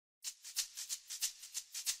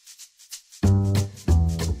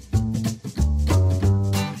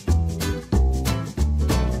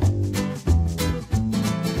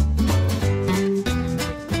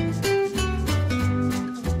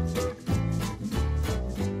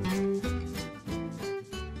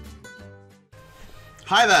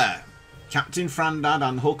Hi there! Captain Frandad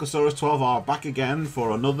and Hulkosaurus 12 are back again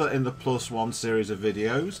for another in the +1 series of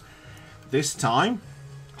videos. This time,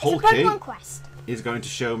 Hulkie is going to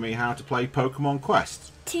show me how to play Pokemon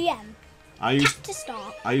Quest. TM.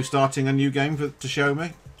 Are you starting a new game to show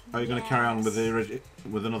me? Or are you going to carry on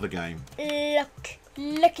with another game? Look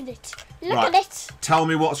at it. Look at it. Tell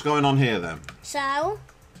me what's going on here then. So,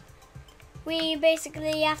 we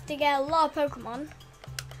basically have to get a lot of Pokemon.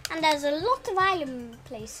 And there's a lot of island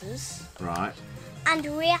places. Right.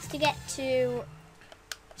 And we have to get to...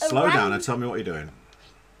 Slow down and tell me what you're doing.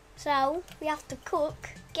 So, we have to cook,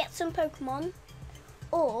 get some Pokemon,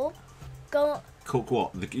 or go... Cook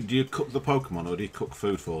what? Do you cook the Pokemon or do you cook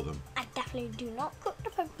food for them? I definitely do not cook the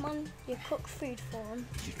Pokemon. You cook food for them.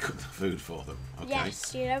 You cook the food for them? Okay.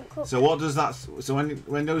 Yes, you don't cook. So what does that... So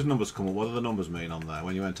when those numbers come up, what do the numbers mean on there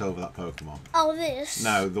when you went over that Pokemon? Oh, this?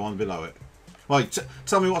 No, the one below it. Well,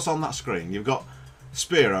 tell me what's on that screen. You've got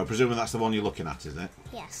Spearow, presuming that's the one you're looking at, is it?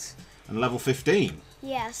 Yes. And level 15?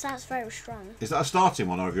 Yes, that's very strong. Is that a starting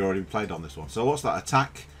one, or have you already played on this one? So what's that?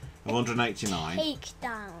 Attack of 189.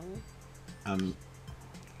 Takedown. And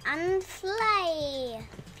fly.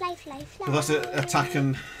 Fly. Well, that's attack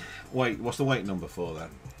and... Wait, what's the weight number for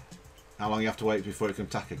then? How long you have to wait before it can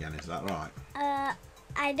attack again, is that right?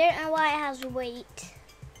 I don't know why it has weight.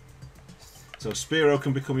 So Spearow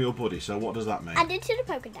can become your buddy, so what does that mean? Add it to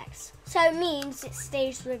the Pokedex. So it means it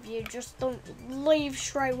stays with you, just don't leave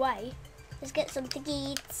straight away. Let's get some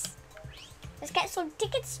tickets. Let's get some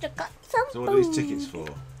tickets to cut some So what are these tickets for?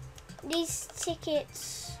 These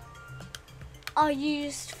tickets are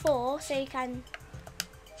used for, so you can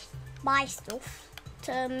buy stuff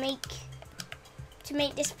to make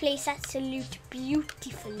this place absolute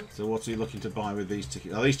beautiful. So what are you looking to buy with these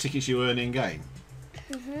tickets? Are these tickets you earn in game?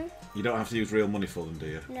 You don't have to use real money for them, do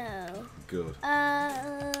you? No. Good.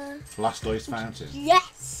 Blastoise fountain?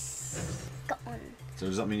 Yes! Got one. So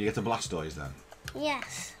does that mean you get a Blastoise then?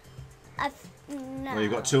 Yes. No. Well,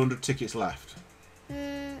 you've got 200 tickets left.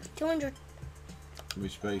 200.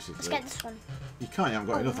 Which basically... Let's get this one. You can't, you haven't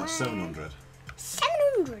got enough, that's 700.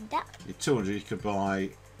 700? That... You're 200, you could buy...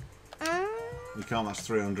 You can't, that's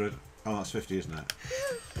 300. Oh, that's 50, isn't it?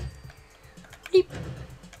 Bleep.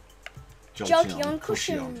 Jolteon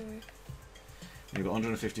cushion. You've got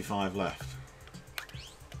 155 left.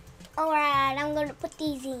 Alright, I'm going to put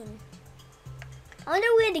these in. I wonder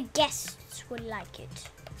where the guests would like it.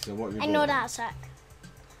 So what have you I know that, Zach.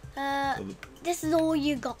 This is all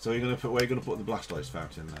you got. So you're going to put, where are you going to put the Blastoise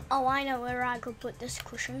fountain then? Oh, I know where I could put this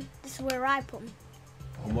cushion. This is where I put them.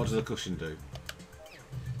 And what does the cushion do?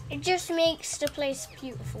 It just makes the place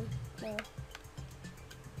beautiful more.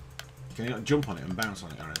 Can you not jump on it and bounce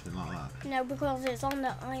on it or anything like that? No, because it's on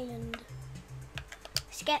the island.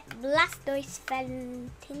 Let's get Blastoise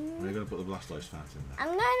fountain. Where are you going to put the Blastoise fountain there? I'm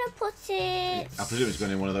going to put it... I presume it's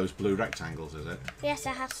going in one of those blue rectangles, is it? Yes, it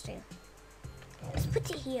has to. Let's put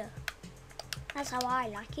it here. That's how I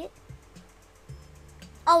like it.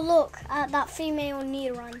 Oh, look at that female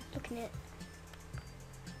Neuron. Look at it.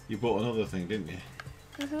 You bought another thing, didn't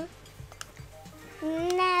you?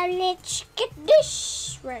 Now let's get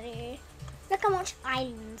this ready. Look how much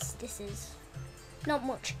islands this is. Not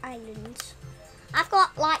much islands. I've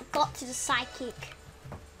got to the psychic.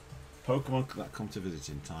 Pokemon that come to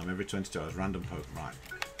visiting time every 22 hours. Random Pokemon. Right.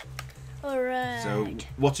 Alright. So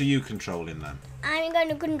what are you controlling then? I'm going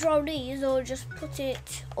to control these or just put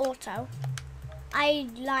it auto. I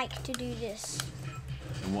like to do this.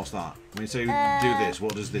 And what's that? When you say do this,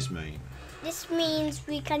 what does this mean? This means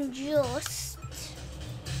we can just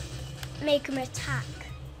make them attack.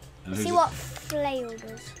 See what Flail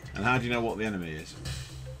does. And how do you know what the enemy is?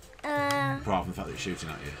 Apart from the fact that it's shooting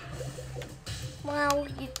at you. Well,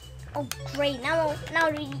 oh great! Now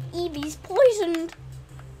the Eevee's poisoned.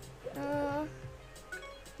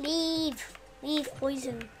 Leave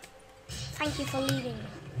poison. Thank you for leaving.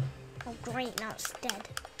 Oh great! Now it's dead.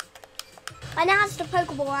 And it has the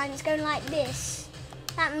Pokeball and it's going like this.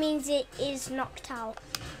 That means it is knocked out.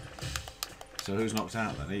 So who's knocked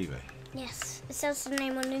out then, Eevee? Yes, it says the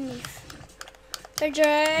name underneath. Is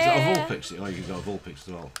that a Vulpix? Oh, you've got a Vulpix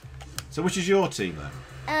as well. So which is your team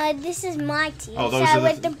then? This is my team. Oh, so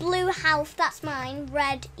with the blue health, that's mine.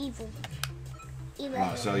 Red, evil.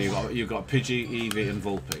 Right, so you've got Pidgey, Eevee and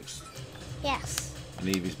Vulpix. Yes. And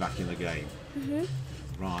Eevee's back in the game.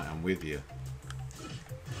 Right, I'm with you.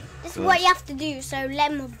 This is what you have to do, so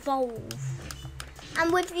let them evolve.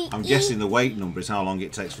 And with the I'm guessing the weight number is how long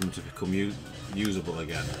it takes for them to become usable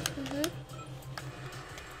again.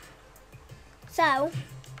 So,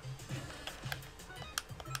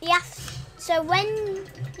 so when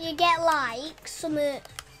you get like some,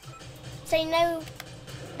 say no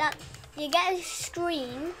that you get a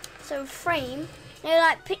screen, so a frame, you know,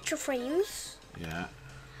 like picture frames. Yeah.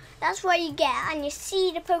 That's what you get, and you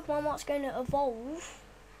see the Pokemon what's going to evolve.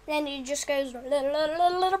 Then it just goes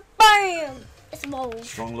bam! It's evolved.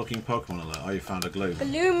 Strong looking Pokemon alert. Oh, you found a Gloom.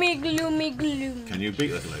 Gloomy, gloomy, gloom. Can you beat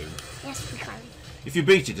the Gloom? Yes, we can. If you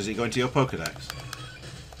beat it, does it go into your Pokedex?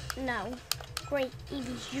 No. Great,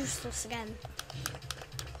 Eevee's useless again.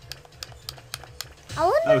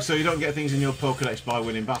 Oh, so you don't get things in your Pokedex by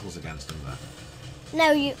winning battles against them then?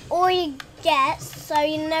 No, all you get, so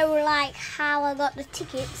you know like how I got the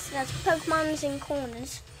tickets, there's Pokemon's in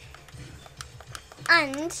corners.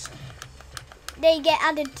 And they get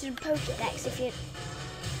added to the Pokedex if you...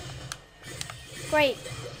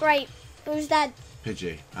 Great. Who's that?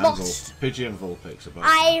 Pidgey. Lost. Pidgey and Vulpix are both.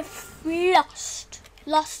 I've lost.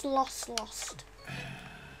 Lost.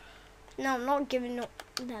 No, I'm not giving up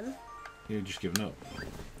them. You're just giving up?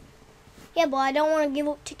 Yeah, but I don't want to give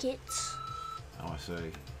up tickets. Oh, I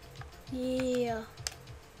see. Yeah.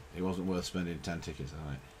 It wasn't worth spending 10 tickets,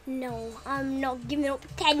 alright? No, I'm not giving up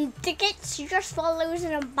 10 tickets just for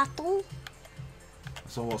losing a battle.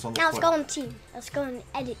 So what's on the Now let's go on team. Let's go on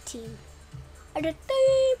edit team. Edit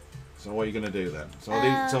team. So what are you going to do then? So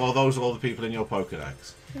are those all the people in your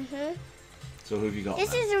Pokedex? Mhm. So who have you got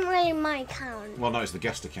This then? isn't really my account. Well, no, it's the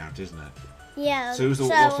guest account, isn't it? Yeah. So what's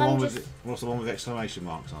the one with exclamation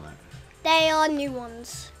marks on it? They are new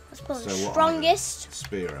ones. Let's put So strongest.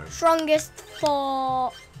 Spearow. Strongest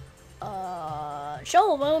for.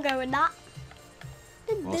 Sure, we'll go with that.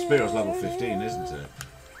 Well, Spearow's level 15, isn't it?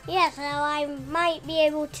 Yeah, so I might be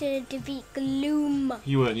able to defeat Gloom.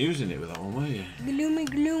 You weren't using it with that one, were you? Gloomy,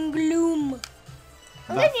 gloom.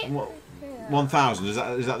 That, 1,000, is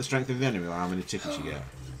that the strength of the enemy or how many tickets you get?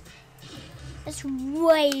 It's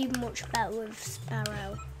way much better with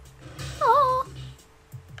Sparrow. Oh.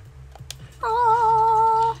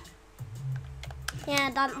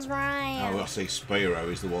 Yeah, that's right. Oh, I see.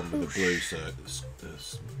 Spearow is the one with the blue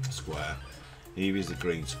square. Eevee's the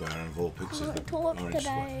green square and Vulpix is the orange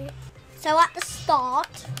square. So at the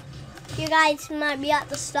start, you guys might be at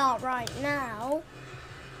the start right now.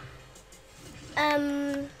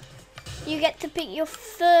 You get to pick your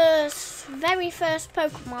very first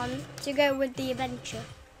Pokemon to go with the adventure.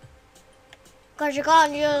 Because you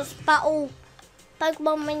can't just battle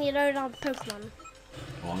Pokemon when you don't have Pokemon.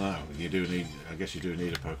 Well, no, you do need. I guess you do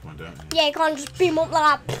need a Pokemon, don't you? Yeah, you can't just beam up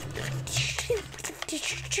like that.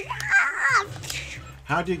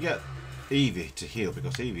 How do you get Eevee to heal?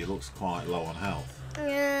 Because Eevee looks quite low on health.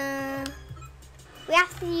 We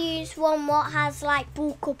have to use one what has like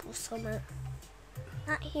bulk up or something.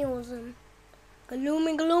 That heals them.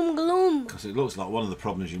 Gloom. Because it looks like one of the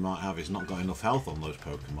problems you might have is not got enough health on those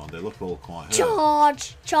Pokemon. They look all quite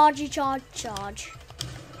hurt. Charge.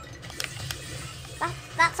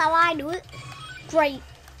 That's how I do it. Great.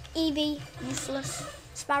 Eevee, useless.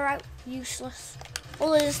 Sparrow, useless.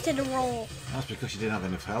 All is to the roll. That's because you didn't have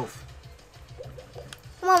enough health.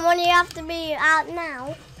 Come on, when you have to be out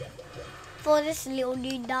now before this little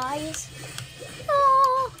dude dies.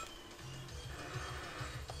 Oh.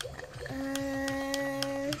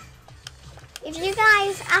 If you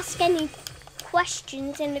guys ask any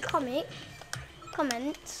questions in the comments,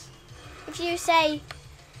 if you say,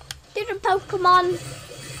 do the Pokemon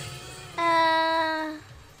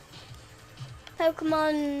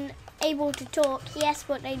able to talk? Yes,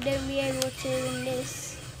 but they don't be able to in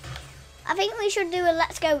this. I think we should do a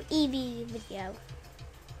Let's Go Eevee video.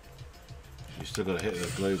 You've still got to hit the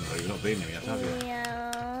Gloom though. You've not been there yet, have you?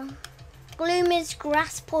 Yeah. Gloom is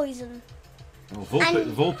grass poison. Well,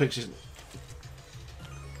 Vulpix is...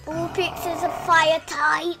 Vulpix is a fire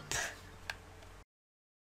type.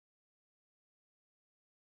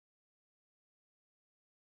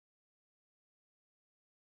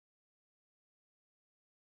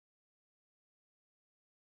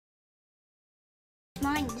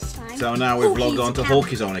 Mine this time. So now we've logged on to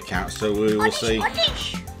HULKIE'S own account, so we will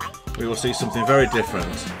see something very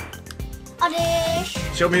different.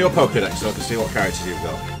 Show me your Pokedex so I can see what characters you've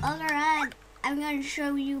got. Alright, I'm going to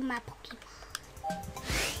show you my Pokemon.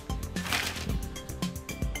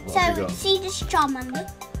 So, see this Charmander?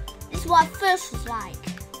 This is what it first was like.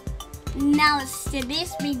 Now it's to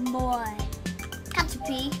this big boy.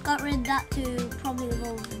 Caterpie, got rid of that to probably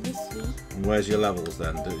evolve this week. And where's your levels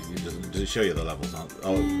then? Does it show you the levels?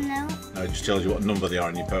 Oh, no. No, it just tells you what number they are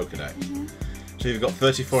in your Pokedex. So you've got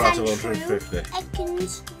 34 out of 150.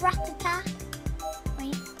 Ekans, Rattata.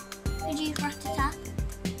 Wait, could use Rattata.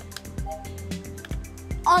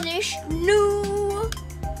 Oddish, no.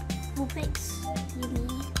 Vulpix,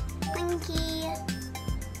 Yumi, Mankey,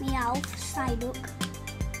 Meowth, Psyduck,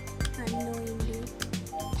 annoyingly,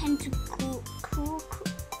 Pentacle.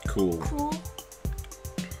 Cool.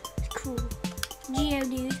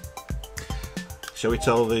 Geodude. Shall we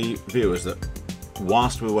tell the viewers that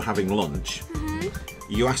whilst we were having lunch,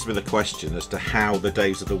 you asked me the question as to how the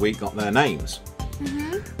days of the week got their names.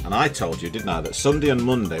 And I told you, didn't I, that Sunday and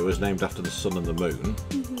Monday was named after the sun and the moon.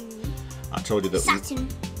 I told you that Saturn.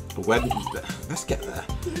 Let's get there.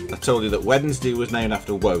 I told you that Wednesday was named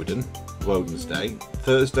after Woden, Woden's Day.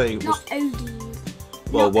 Thursday was Not Odin.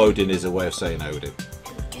 well, Woden is a way of saying Odin.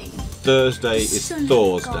 Thursday is Sun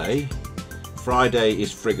Thor's God. Day. Friday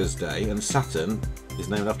is Frigga's Day, and Saturn is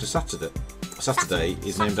named after Saturday. Saturday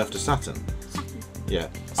is named after Saturn. Yeah,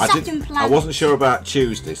 Saturn I planet. wasn't sure about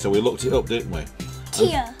Tuesday, so we looked it up, didn't we?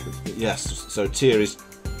 Tyr. Yes, so Tyr is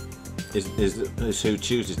who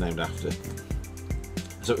Tuesday's named after.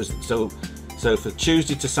 So it was so for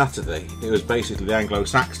Tuesday to Saturday, it was basically the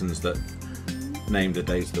Anglo-Saxons that named the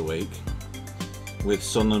days of the week, with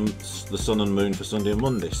the sun and moon for Sunday and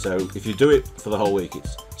Monday. So if you do it for the whole week,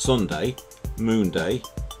 it's Sunday, Moon Day,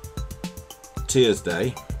 Tyr's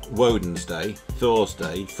Day, Woden's Day, Thor's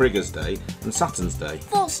Day, Frigga's Day, and Saturn's Day.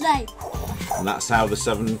 Thor's Day. And that's how the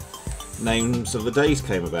 7 names of the days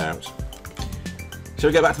came about. Shall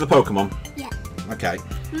we get back to the Pokemon? Yeah. Okay.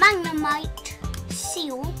 Magnemite.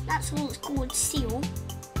 Seal. That's all it's called. Seal.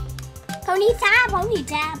 Ponyta,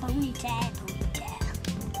 Ponyta, Ponyta, Ponyta.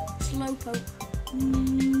 Slowpoke.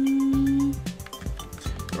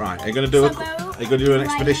 Right. Are you going to do an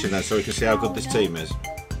expedition then, so we can see how good this team is?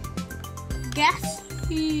 Guess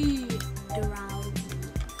who? Drowsy.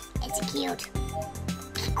 It's a cute.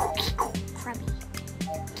 Krabby.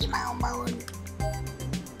 Kimon.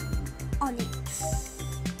 Onyx.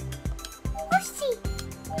 Horsey.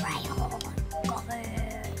 Rayon.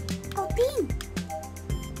 Goblin.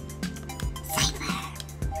 Cypher.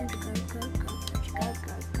 Go.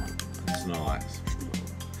 Snorlax.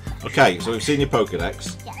 Okay, so we've seen your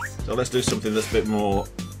Pokedex. Yes. So let's do something that's a bit more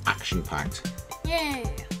action-packed. Yeah.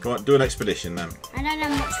 Go on, do an expedition then. I don't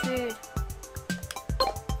have much food.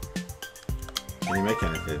 Can you make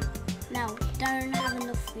anything? No, don't have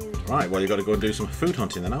enough food. Right, well you've got to go and do some food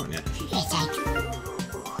hunting then, haven't you? Yes, I do.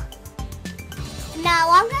 Now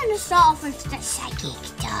I'm going to start off with the psychic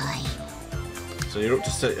time. So you're up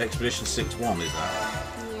to expedition 6-1, is that?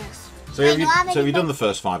 Yes. So Wait, have you done the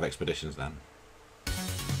first 5 expeditions then?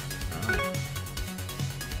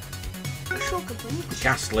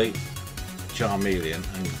 Ghastly, Charmeleon,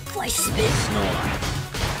 and Snorlax.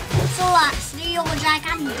 So that's the old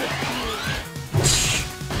gigantic.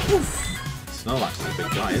 Snorlax is a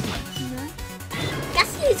big guy, isn't he?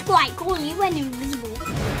 Ghastly is quite cool. He went invisible.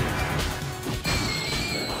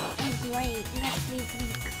 He's great. Ghastly is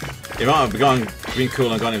weak. He might have been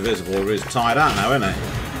cool and gone invisible, or he's tied out now, isn't he?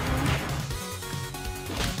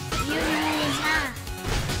 Using his hair.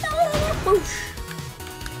 Boosh.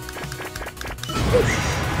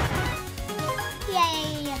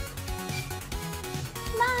 Yay!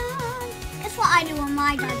 Come on! That's what I do on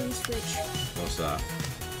my daddy's Switch. What's that?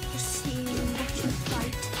 Just sitting and watching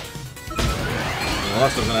fight. Well,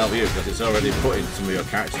 that's not going to help you because it's already putting some of your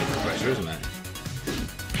characters under pressure, isn't it?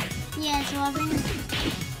 Yeah, so I think.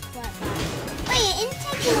 Wait, it didn't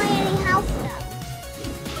take away any health though.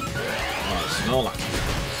 Oh, Snorlax.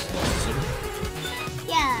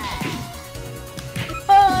 Yeah.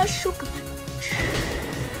 Sugar.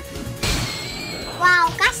 Wow,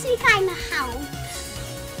 Ghastly kind of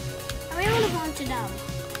helps. I really want to know.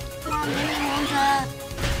 I really want to.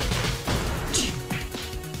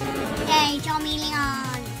 Yay,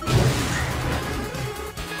 Charmeleon.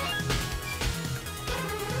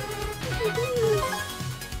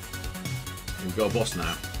 You've got a boss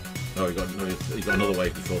now. Oh, you've got another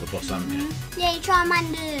wave before the boss, haven't you? Yay,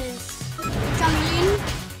 Charmanders. Charmeleon,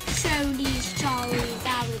 show these Charlies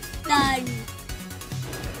how it's done.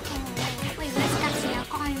 Wait, where's Ghastly? I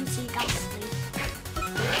can't even see Ghastly.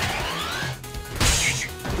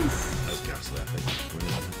 That's Ghastly, I think.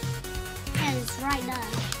 Yeah, it's right there.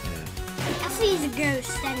 Yeah. Ghastly is a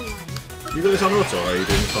ghost anyway. You got this on auto, or are you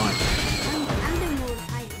doing fine? I'm doing all the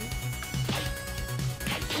fighting.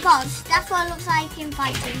 Because that's what it looks like in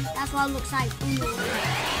fighting. That's what it looks like in the water.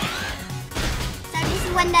 So this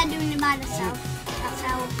is when they're doing it by themselves. That's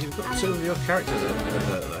how. You've got 2 of your characters that are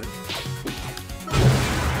hurt though.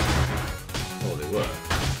 Oh, they were.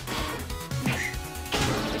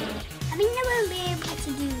 I think they won't be able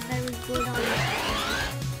to do very good on it.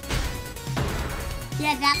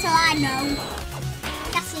 Yeah, that's all I know.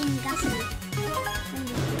 Ghastly.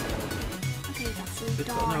 Okay, Ghastly, They've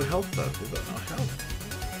got no health though. They've got no health.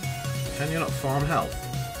 Can you not farm health?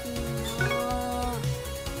 No.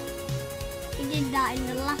 He did that in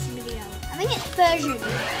the last video. I think it's Persian.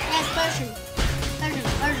 Yes, Persian. Persian.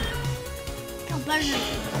 Kill Persian.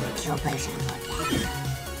 Kill Persian.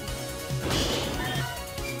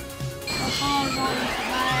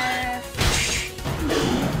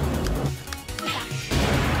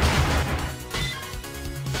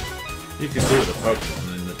 You can do with a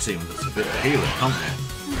Pokemon in the team that's a bit of healing, can't you?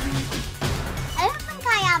 I don't think I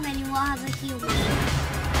have anyone who has a healer.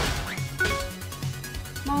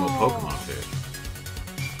 More Pokemon food.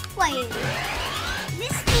 Wait.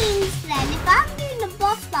 This means then if I'm doing the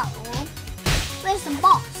boss battle, where's the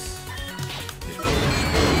boss?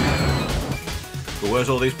 But where's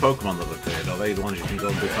all these Pokemon that have appeared? Are they the ones you can go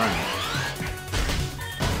and befriend?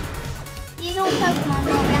 These are all Pokemon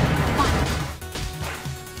that we have to fight.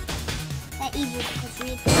 They're evil because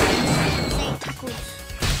they tackled.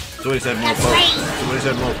 So when he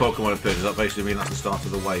said more Pokemon appeared, does that basically mean that's the start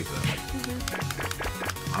of the wave then?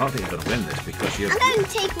 I don't think you're going to win this because you're... I'm going to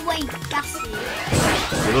take away Gassy.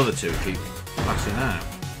 The other two keep passing out.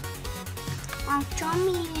 Well,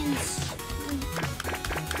 Charmeleon's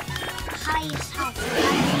highest house.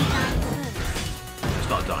 It's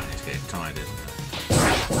not dying, it's getting tired, isn't it?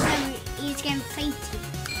 No, he's getting fainted.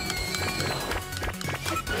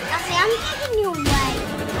 Gassy, I'm taking you away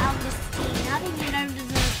out of this team. I think you don't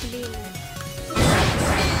deserve to be in it.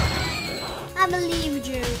 I believed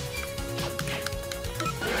you.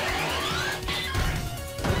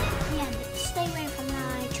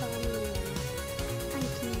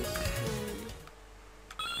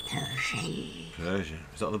 Persian.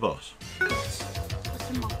 Is that the boss? Yes, that's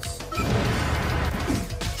the boss. I'm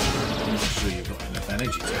not sure you've got enough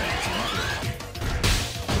energy to make it, have you?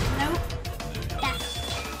 No. Death.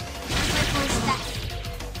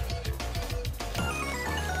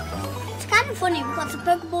 It's kind of funny because the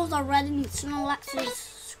Pokeballs are red and Snorlax's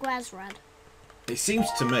square's red. It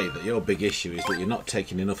seems to me that your big issue is that you're not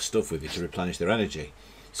taking enough stuff with you to replenish their energy.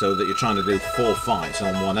 So that you're trying to do 4 fights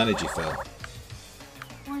on 1 energy fill.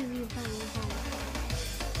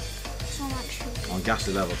 On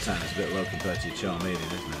Ghastly level 10, it's a bit low compared to your Charmeleon,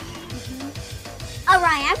 isn't it?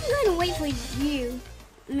 Alright, I'm going to wait for you,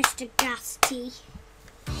 Mr. Ghastly.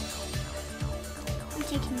 I'm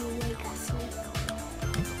taking you away, Ghastly.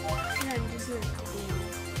 You don't deserve to be in it.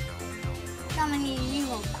 Charmeleon, you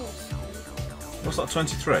of course. What's that,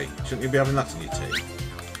 23? Shouldn't you be having that in your team?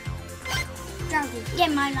 Dragon, get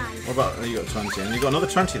my line. What about, you got 20, and you got another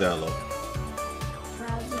 20 there, look.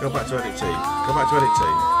 Go back to edit team. Go back to edit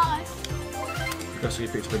team. Because you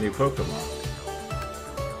picked up a new Pokemon.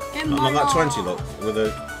 On that 20, look, with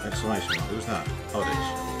an exclamation mark. Who's that? Oddish.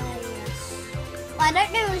 Yes. Well, I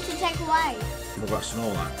don't know who to take away. What about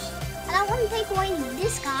Snorlax? I don't want to take away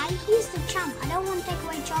this guy. He's the champ. I don't want to take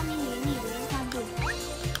away Charmeleon either. He's not good.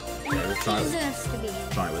 Yeah, we'll try, he deserves to be in.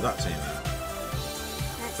 Try it with that team now.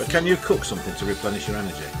 But can you cook something to replenish your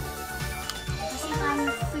energy? Let's see if I have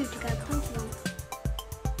enough food to go Pokemon.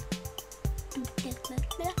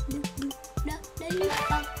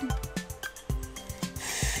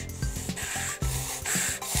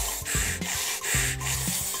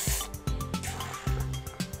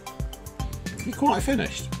 You're quite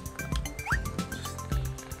finished.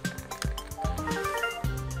 I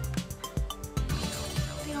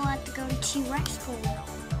feel like to go to T-Rex form.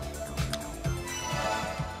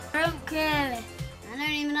 I don't care. I don't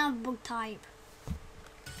even have a bug type.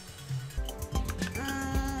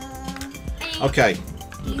 Okay,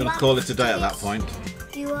 we're going to call it a day at that point.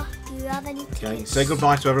 Do you have any tickets? Okay, say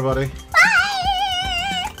goodbye to everybody.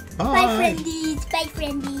 Bye! Bye! Bye, friendies. Bye,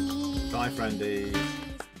 friendies. Bye, friendies.